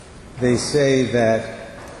They say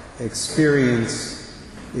that experience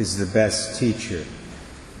is the best teacher.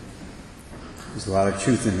 There's a lot of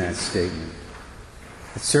truth in that statement.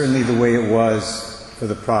 It's certainly the way it was for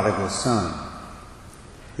the prodigal son.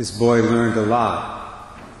 This boy learned a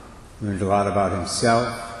lot. Learned a lot about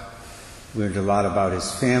himself, learned a lot about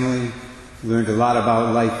his family, learned a lot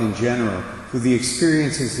about life in general through the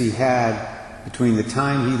experiences he had between the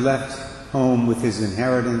time he left home with his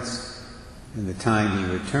inheritance and the time he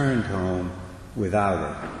returned home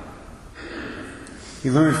without it. He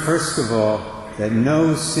learned, first of all, that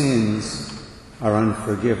no sins are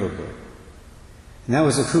unforgivable. And that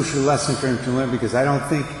was a crucial lesson for him to learn, because I don't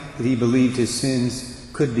think that he believed his sins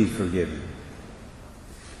could be forgiven.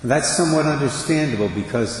 And that's somewhat understandable,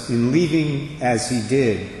 because in leaving as he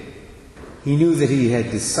did, he knew that he had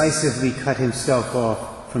decisively cut himself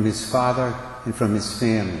off from his father and from his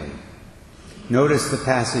family. Notice the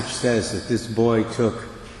passage says that this boy took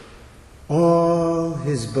all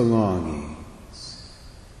his belongings.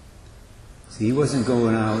 See, he wasn't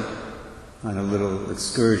going out on a little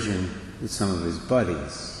excursion with some of his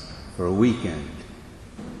buddies for a weekend.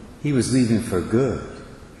 He was leaving for good.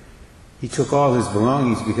 He took all his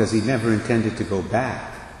belongings because he never intended to go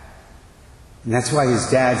back. And that's why his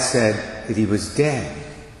dad said that he was dead.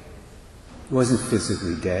 He wasn't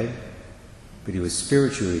physically dead, but he was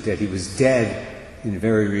spiritually dead. He was dead in a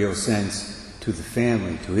very real sense to the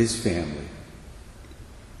family, to his family.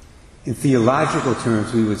 In theological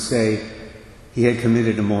terms, we would say he had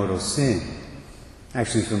committed a mortal sin.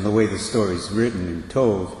 Actually, from the way the story is written and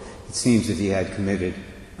told, it seems that he had committed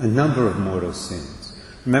a number of mortal sins.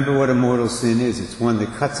 Remember what a mortal sin is. It's one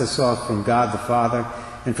that cuts us off from God the Father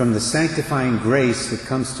and from the sanctifying grace that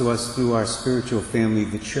comes to us through our spiritual family,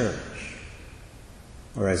 the church.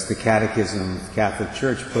 Or as the Catechism of the Catholic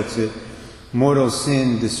Church puts it, mortal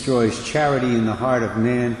sin destroys charity in the heart of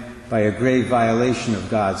man by a grave violation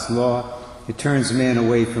of God's law. It turns man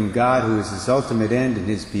away from God, who is his ultimate end and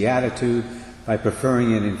his beatitude, by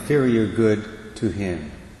preferring an inferior good to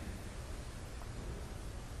him.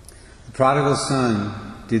 The prodigal son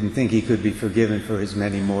didn't think he could be forgiven for his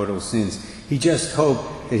many mortal sins. He just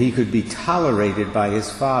hoped that he could be tolerated by his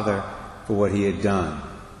father for what he had done.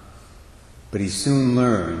 But he soon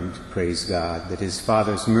learned, praise God, that his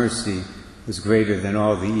father's mercy was greater than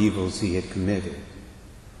all the evils he had committed.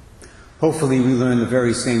 Hopefully we learn the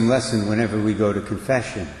very same lesson whenever we go to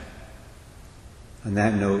confession. On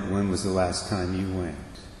that note, when was the last time you went?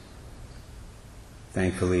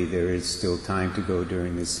 Thankfully, there is still time to go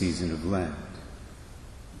during this season of Lent.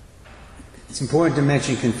 It's important to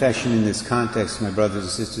mention confession in this context, my brothers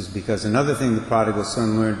and sisters, because another thing the prodigal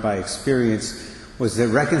son learned by experience was that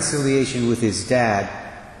reconciliation with his dad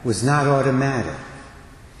was not automatic.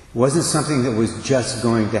 It wasn't something that was just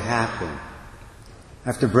going to happen.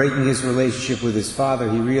 After breaking his relationship with his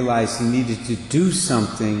father, he realized he needed to do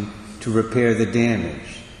something to repair the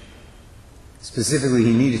damage. Specifically,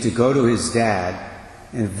 he needed to go to his dad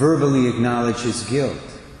and verbally acknowledge his guilt,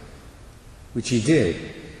 which he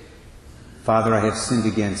did. Father, I have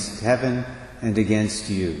sinned against heaven and against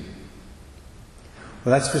you.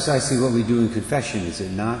 Well, that's precisely what we do in confession, is it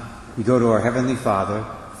not? We go to our Heavenly Father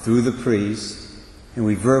through the priest, and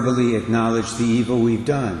we verbally acknowledge the evil we've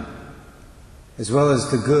done, as well as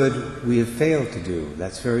the good we have failed to do.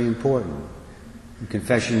 That's very important. In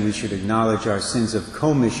confession, we should acknowledge our sins of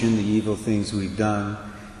commission, the evil things we've done,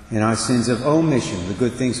 and our sins of omission, the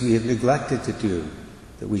good things we have neglected to do,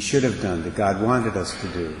 that we should have done, that God wanted us to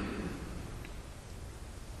do.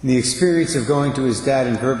 In the experience of going to his dad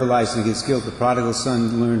and verbalizing his guilt, the prodigal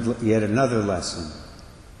son learned yet another lesson.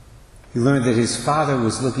 He learned that his father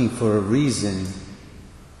was looking for a reason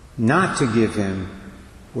not to give him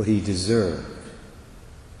what he deserved.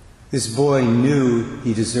 This boy knew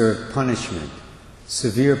he deserved punishment,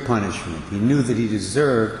 severe punishment. He knew that he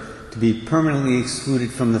deserved to be permanently excluded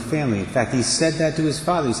from the family. In fact, he said that to his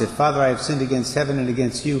father. He said, Father, I have sinned against heaven and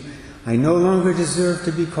against you. I no longer deserve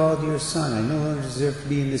to be called your son. I no longer deserve to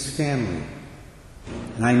be in this family.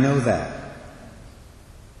 And I know that.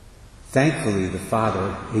 Thankfully, the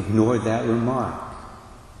father ignored that remark,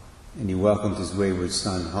 and he welcomed his wayward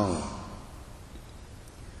son home.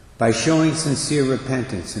 By showing sincere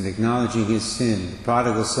repentance and acknowledging his sin, the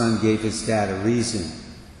prodigal son gave his dad a reason,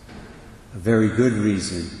 a very good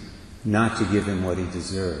reason, not to give him what he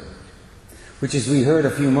deserved, which, as we heard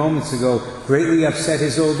a few moments ago, greatly upset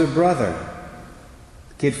his older brother.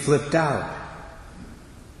 The kid flipped out.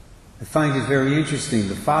 I find it very interesting.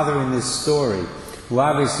 The father in this story, who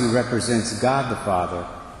obviously represents God the Father,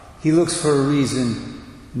 he looks for a reason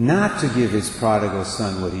not to give his prodigal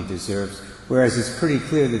son what he deserves, whereas it's pretty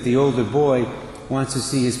clear that the older boy wants to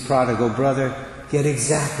see his prodigal brother get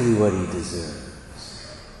exactly what he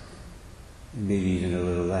deserves, and maybe even a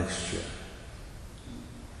little extra.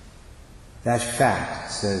 That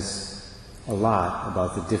fact says a lot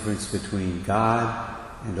about the difference between God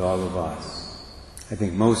and all of us. I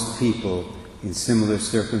think most people in similar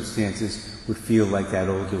circumstances would feel like that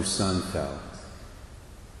older son felt.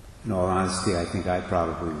 In all honesty, I think I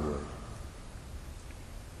probably would.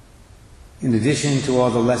 In addition to all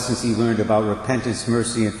the lessons he learned about repentance,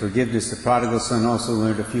 mercy, and forgiveness, the prodigal son also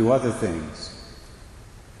learned a few other things.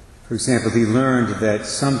 For example, he learned that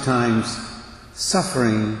sometimes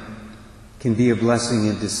suffering can be a blessing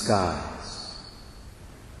in disguise.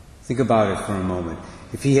 Think about it for a moment.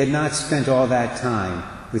 If he had not spent all that time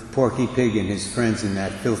with Porky Pig and his friends in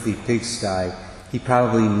that filthy pigsty, he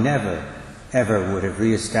probably never, ever would have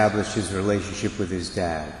reestablished his relationship with his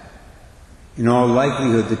dad. In all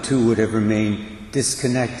likelihood, the two would have remained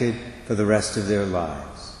disconnected for the rest of their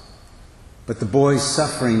lives. But the boy's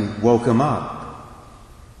suffering woke him up,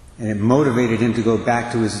 and it motivated him to go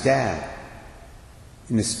back to his dad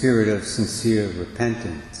in a spirit of sincere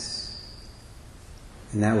repentance.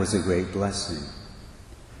 And that was a great blessing.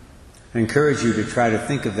 I encourage you to try to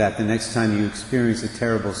think of that the next time you experience a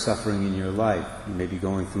terrible suffering in your life. You may be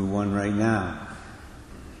going through one right now.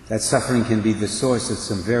 That suffering can be the source of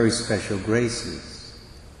some very special graces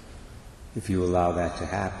if you allow that to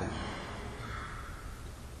happen.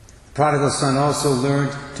 The prodigal son also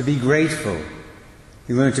learned to be grateful.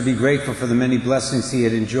 He learned to be grateful for the many blessings he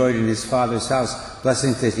had enjoyed in his father's house,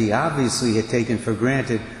 blessings that he obviously had taken for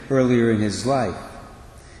granted earlier in his life.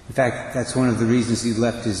 In fact, that's one of the reasons he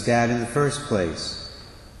left his dad in the first place,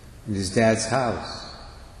 in his dad's house.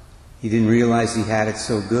 He didn't realize he had it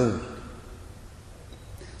so good.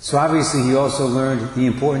 So obviously he also learned the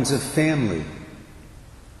importance of family.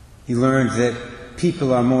 He learned that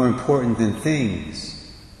people are more important than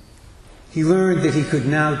things. He learned that he could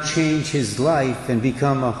now change his life and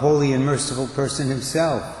become a holy and merciful person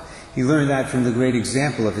himself. He learned that from the great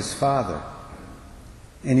example of his father.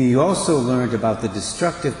 And he also learned about the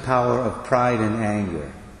destructive power of pride and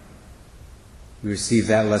anger. We received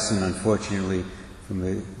that lesson, unfortunately, from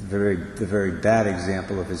the very bad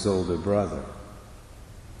example of his older brother.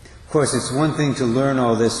 Of course, it's one thing to learn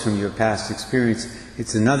all this from your past experience.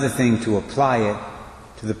 It's another thing to apply it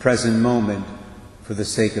to the present moment for the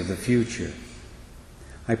sake of the future.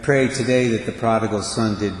 I pray today that the prodigal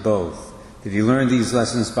son did both, that he learned these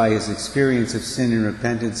lessons by his experience of sin and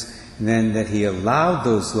repentance, and then that he allowed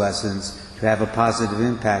those lessons to have a positive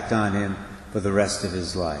impact on him for the rest of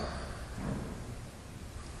his life.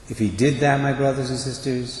 If he did that, my brothers and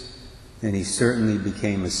sisters, then he certainly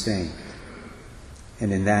became a saint.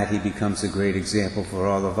 And in that he becomes a great example for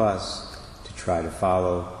all of us to try to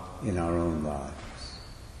follow in our own lives.